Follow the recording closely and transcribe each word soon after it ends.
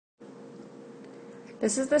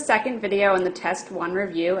This is the second video in the Test 1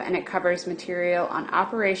 review, and it covers material on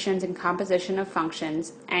operations and composition of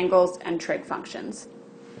functions, angles, and trig functions.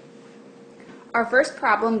 Our first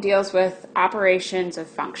problem deals with operations of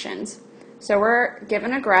functions. So we're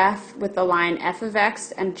given a graph with the line f of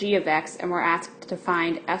x and g of x, and we're asked to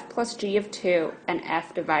find f plus g of 2 and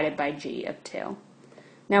f divided by g of 2.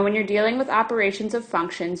 Now when you're dealing with operations of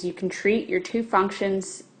functions, you can treat your two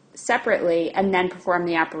functions separately and then perform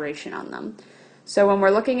the operation on them. So when we're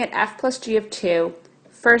looking at f plus g of 2,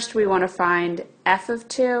 first we want to find f of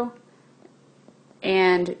 2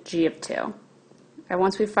 and g of 2. And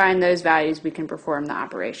once we find those values, we can perform the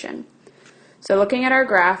operation. So looking at our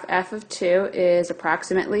graph, f of 2 is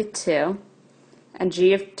approximately 2, and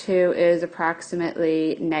g of 2 is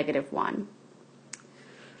approximately -1.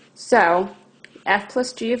 So f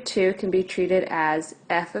plus g of 2 can be treated as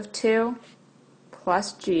f of 2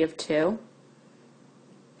 plus g of 2,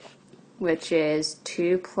 which is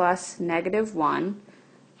 2 plus -1,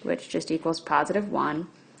 which just equals +1.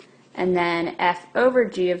 And then f over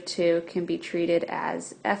g of 2 can be treated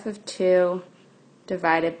as f of 2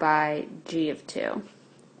 divided by g of 2,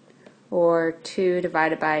 or 2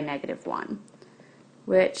 divided by -1,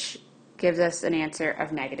 which gives us an answer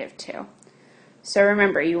of -2. So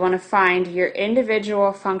remember, you want to find your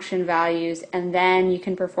individual function values and then you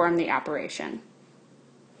can perform the operation.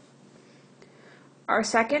 Our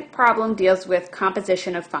second problem deals with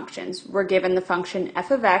composition of functions. We're given the function f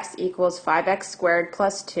of x equals 5x squared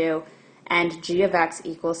plus 2 and g of x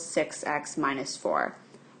equals 6x minus 4.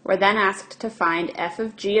 We're then asked to find f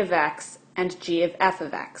of g of x and g of f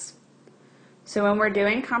of x. So when we're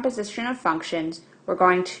doing composition of functions, we're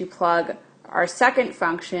going to plug our second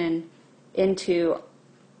function into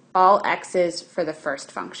all x's for the first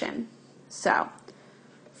function. So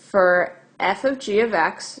for f of g of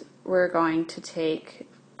x, we're going to take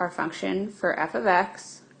our function for f of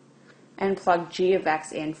x and plug g of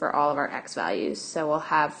x in for all of our x values. So we'll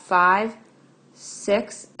have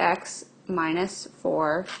 6x minus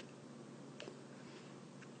 4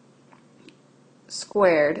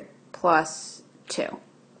 squared plus 2.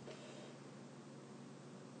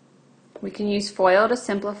 We can use FOIL to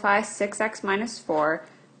simplify 6x minus 4,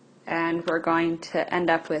 and we're going to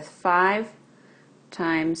end up with 5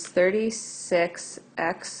 times 36x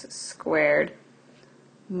squared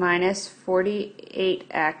minus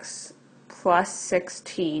 48x plus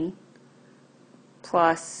 16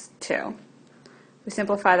 plus 2. We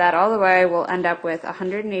simplify that all the way, we'll end up with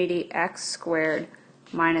 180x squared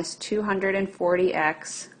minus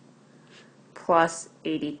 240x plus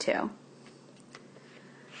 82.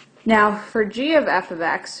 Now for g of f of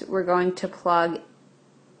x, we're going to plug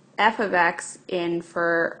f of x in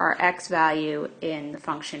for our x value in the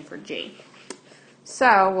function for g.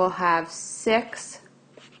 So we'll have 6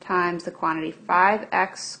 times the quantity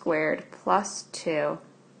 5x squared plus 2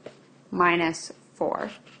 minus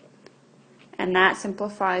 4. And that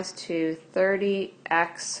simplifies to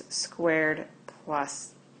 30x squared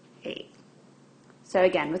plus 8. So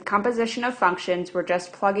again, with composition of functions, we're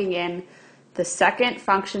just plugging in the second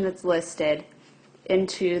function that's listed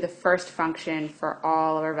into the first function for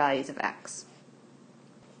all of our values of x.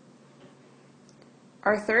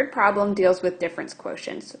 Our third problem deals with difference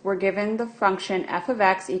quotients. We're given the function f of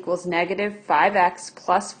x equals -5x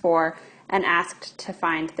plus 4 and asked to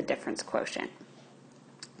find the difference quotient.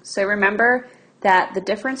 So remember that the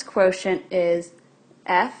difference quotient is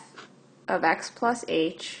f of x plus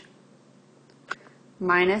h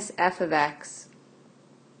minus f of x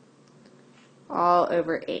all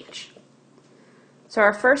over h. So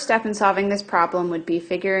our first step in solving this problem would be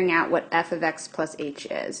figuring out what f of x plus h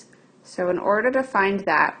is. So in order to find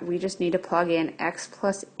that, we just need to plug in x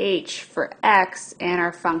plus h for x and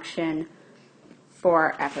our function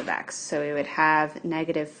for f of x. So we would have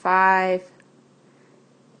 -5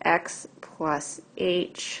 x plus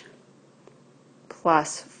h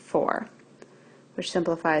plus 4, which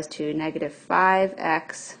simplifies to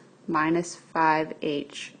 -5x minus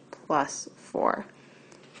 5h plus 4.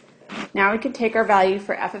 Now we can take our value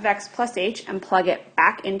for f of x plus h and plug it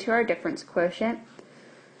back into our difference quotient.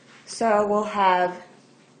 So we'll have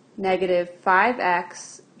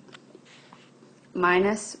 -5x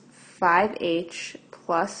minus 5h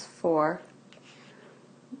plus 4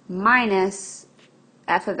 minus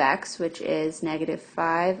f of x, which is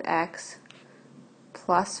 -5x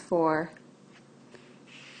plus 4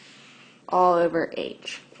 all over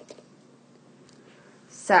h.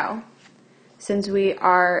 So since we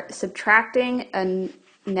are subtracting a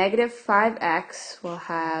 -5x, we'll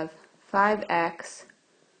have 5x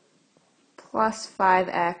plus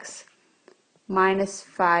 5x minus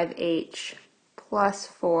 5h plus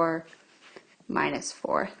 4 minus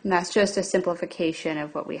 4. And that's just a simplification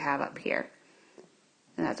of what we have up here.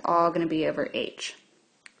 And that's all going to be over h.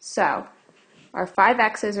 So our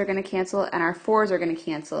 5x's are going to cancel and our 4's are going to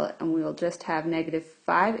cancel, and we will just have negative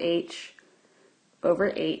 5h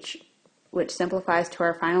over h, which simplifies to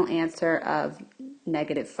our final answer of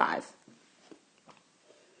negative 5.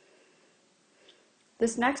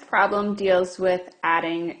 This next problem deals with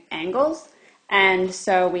adding angles, and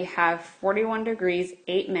so we have 41 degrees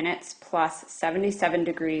 8 minutes plus 77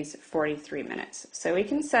 degrees 43 minutes. So we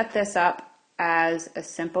can set this up as a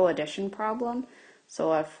simple addition problem. So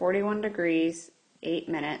we'll have 41 degrees 8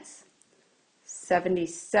 minutes,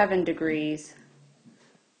 77 degrees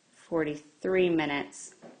 43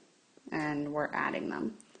 minutes, and we're adding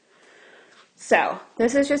them. So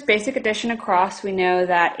this is just basic addition across. We know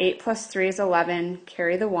that 8 plus 3 is 11,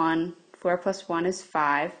 carry the 1, 4 plus 1 is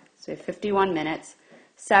 5, so we have 51 minutes.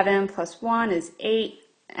 7 plus 1 is 8,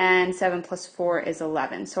 and 7 plus 4 is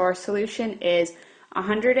 11. So our solution is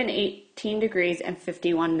 118 degrees and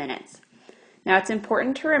 51 minutes. Now it's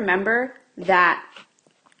important to remember that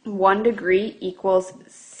 1 degree equals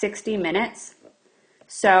 60 minutes.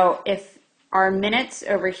 So if our minutes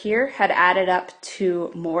over here had added up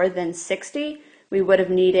to more than 60, we would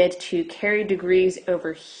have needed to carry degrees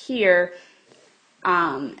over here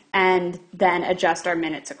and then adjust our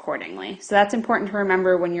minutes accordingly. So that's important to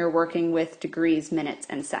remember when you're working with degrees, minutes,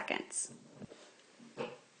 and seconds.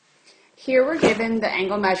 Here we're given the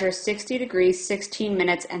angle measure 60 degrees, 16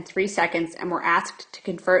 minutes, and 3 seconds, and we're asked to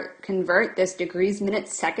convert this degrees,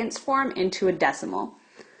 minutes, seconds form into a decimal.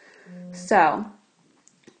 So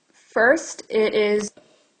First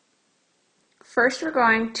we're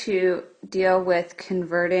going to deal with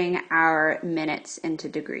converting our minutes into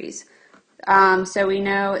degrees. So we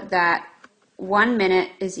know that 1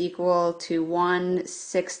 minute is equal to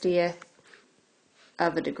 1/60th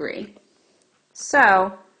of a degree.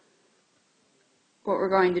 So what we're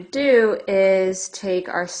going to do is take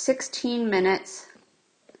our 16 minutes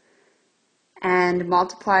and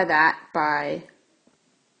multiply that by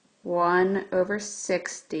 1 over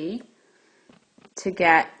 60 to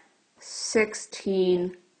get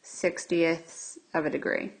 16/60ths of a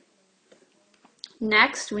degree.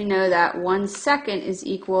 Next, we know that 1 second is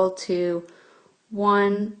equal to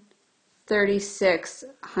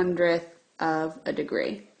 1/3600th of a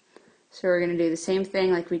degree. So we're going to do the same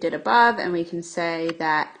thing like we did above, and we can say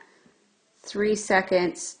that 3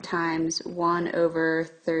 seconds times 1 over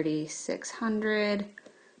 3600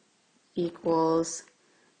 equals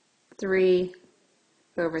 3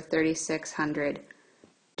 over 3600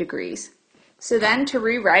 degrees. So then to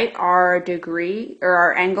rewrite our degree or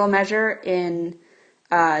our angle measure in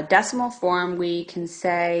decimal form, we can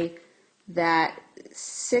say that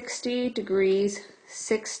 60 degrees,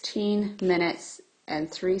 16 minutes,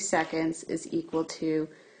 and 3 seconds is equal to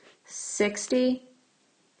 60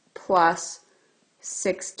 plus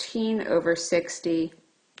 16 over 60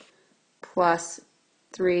 plus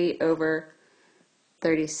 3 over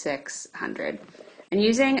 3600. And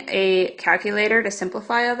using a calculator to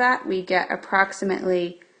simplify all that, we get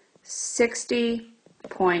approximately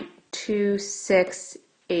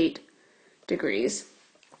 60.268 degrees.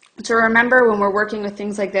 So remember, when we're working with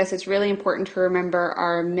things like this, it's really important to remember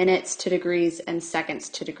our minutes to degrees and seconds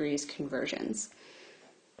to degrees conversions.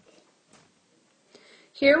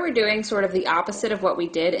 Here we're doing sort of the opposite of what we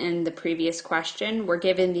did in the previous question. We're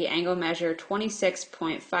given the angle measure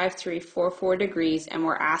 26.5344 degrees, and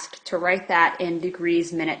we're asked to write that in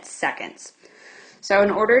degrees, minutes, seconds. So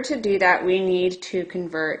in order to do that, we need to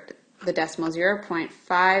convert the decimal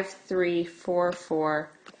 0.5344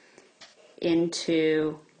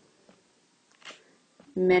 into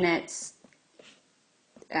minutes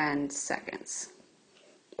and seconds.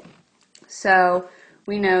 So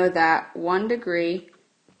we know that 1 degree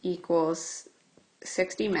equals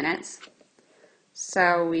 60 minutes,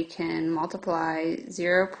 so we can multiply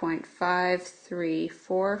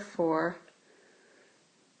 0.5344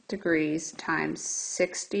 degrees times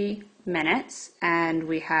 60 minutes, and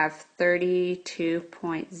we have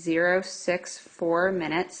 32.064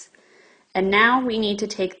 minutes. And now we need to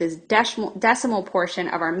take this decimal portion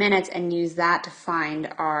of our minutes and use that to find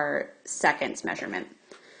our seconds measurement.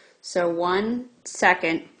 So 1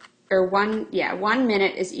 second, or 1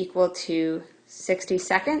 minute is equal to 60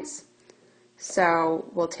 seconds. So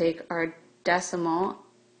we'll take our decimal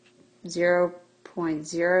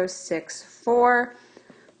 0.064,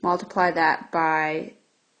 multiply that by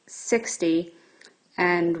 60,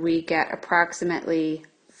 and we get approximately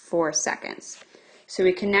 4 seconds. So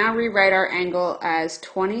we can now rewrite our angle as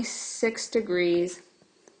 26 degrees,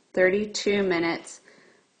 32 minutes,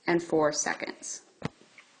 and 4 seconds.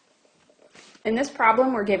 In this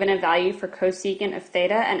problem, we're given a value for cosecant of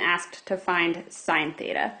theta and asked to find sine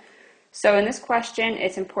theta. So in this question,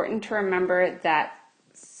 it's important to remember that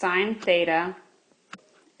sine theta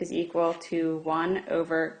is equal to 1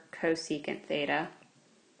 over cosecant theta,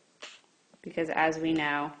 because as we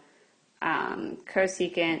know,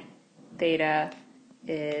 cosecant theta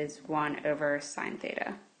is 1 over sine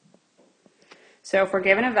theta. So if we're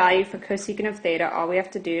given a value for cosecant of theta, all we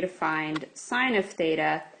have to do to find sine of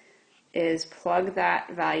theta is plug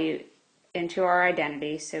that value into our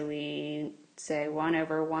identity. So we say 1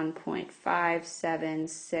 over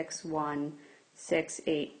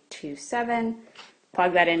 1.57616827.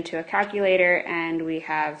 Plug that into a calculator, and we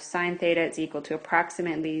have sine theta is equal to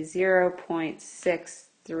approximately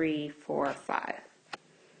 0.6345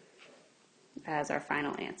 as our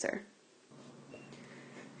final answer.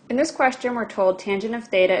 In this question, we're told tangent of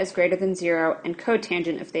theta is greater than 0 and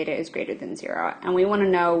cotangent of theta is greater than 0, and we want to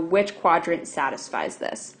know which quadrant satisfies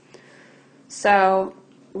this. So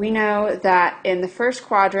we know that in the first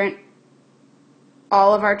quadrant,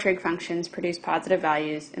 all of our trig functions produce positive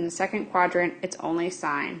values. In the second quadrant, it's only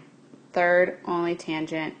sine. Third, only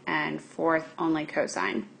tangent. And fourth, only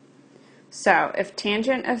cosine. So if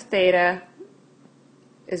tangent of theta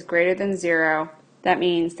is greater than 0, that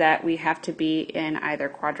means that we have to be in either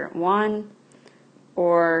quadrant 1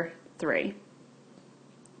 or 3.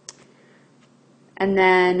 And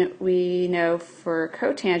then we know for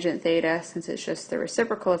cotangent theta, since it's just the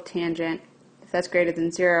reciprocal of tangent, if that's greater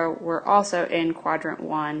than 0, we're also in quadrant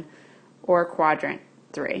 1 or quadrant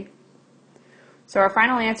 3. So our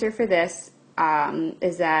final answer for this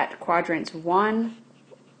is that quadrants 1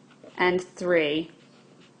 and 3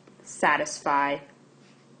 satisfy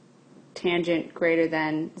tangent greater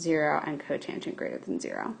than 0 and cotangent greater than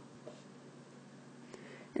 0.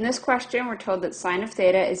 In this question, we're told that sine of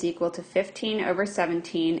theta is equal to 15 over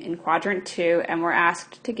 17 in quadrant 2, and we're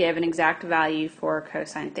asked to give an exact value for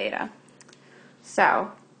cosine theta.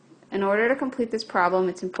 So, in order to complete this problem,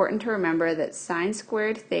 it's important to remember that sine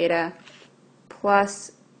squared theta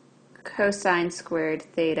plus cosine squared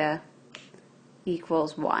theta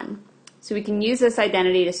equals 1. So we can use this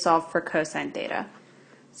identity to solve for cosine theta.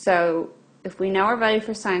 So if we know our value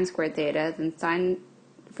for sine squared theta, then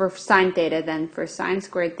for sine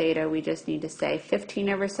squared theta, we just need to say 15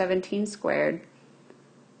 over 17 squared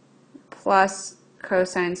plus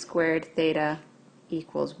cosine squared theta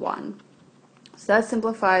equals 1. So that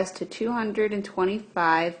simplifies to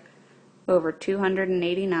 225 over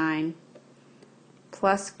 289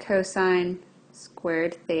 plus cosine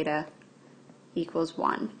squared theta equals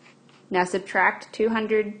 1. Now subtract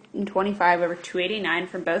 225 over 289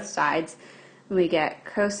 from both sides, and we get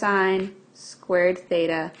cosine squared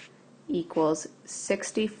theta equals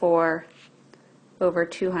 64 over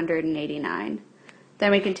 289.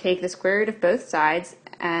 Then we can take the square root of both sides,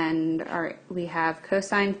 and we have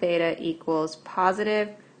cosine theta equals positive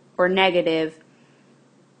or negative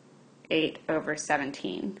 8 over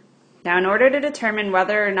 17. Now in order to determine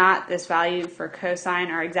whether or not this value for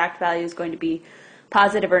cosine, our exact value, is going to be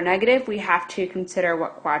positive or negative, we have to consider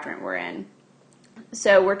what quadrant we're in.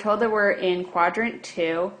 So we're told that we're in quadrant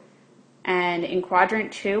 2, and in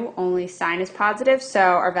quadrant 2 only sine is positive, so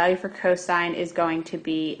our value for cosine is going to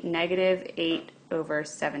be negative 8 over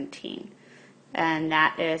 17. And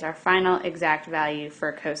that is our final exact value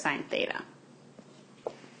for cosine theta.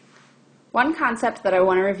 One concept that I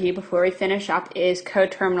want to review before we finish up is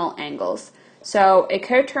coterminal angles. So a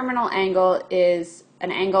coterminal angle is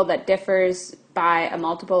an angle that differs by a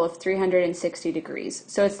multiple of 360 degrees.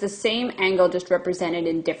 So it's the same angle, just represented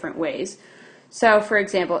in different ways. So for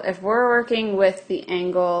example, if we're working with the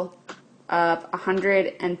angle of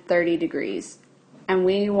 130 degrees and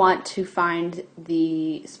we want to find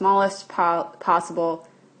the smallest possible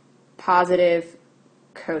positive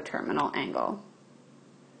coterminal angle,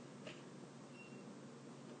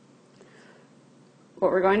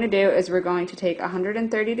 what we're going to do is we're going to take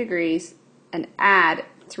 130 degrees and add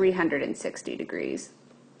 360 degrees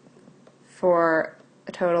for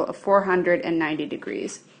a total of 490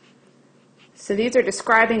 degrees. So these are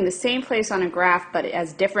describing the same place on a graph, but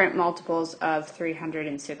as different multiples of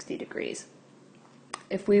 360 degrees.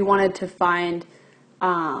 If we wanted to find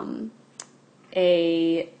a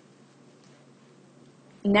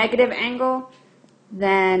negative angle,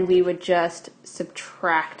 then we would just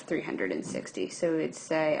subtract 360. So we'd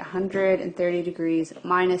say 130 degrees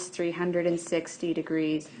minus 360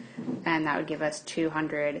 degrees, and that would give us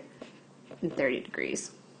 230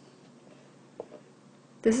 degrees.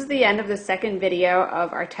 This is the end of the second video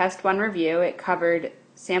of our Test 1 review. It covered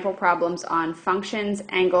sample problems on functions,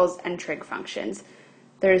 angles, and trig functions.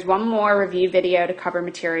 There's one more review video to cover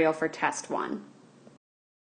material for test 1.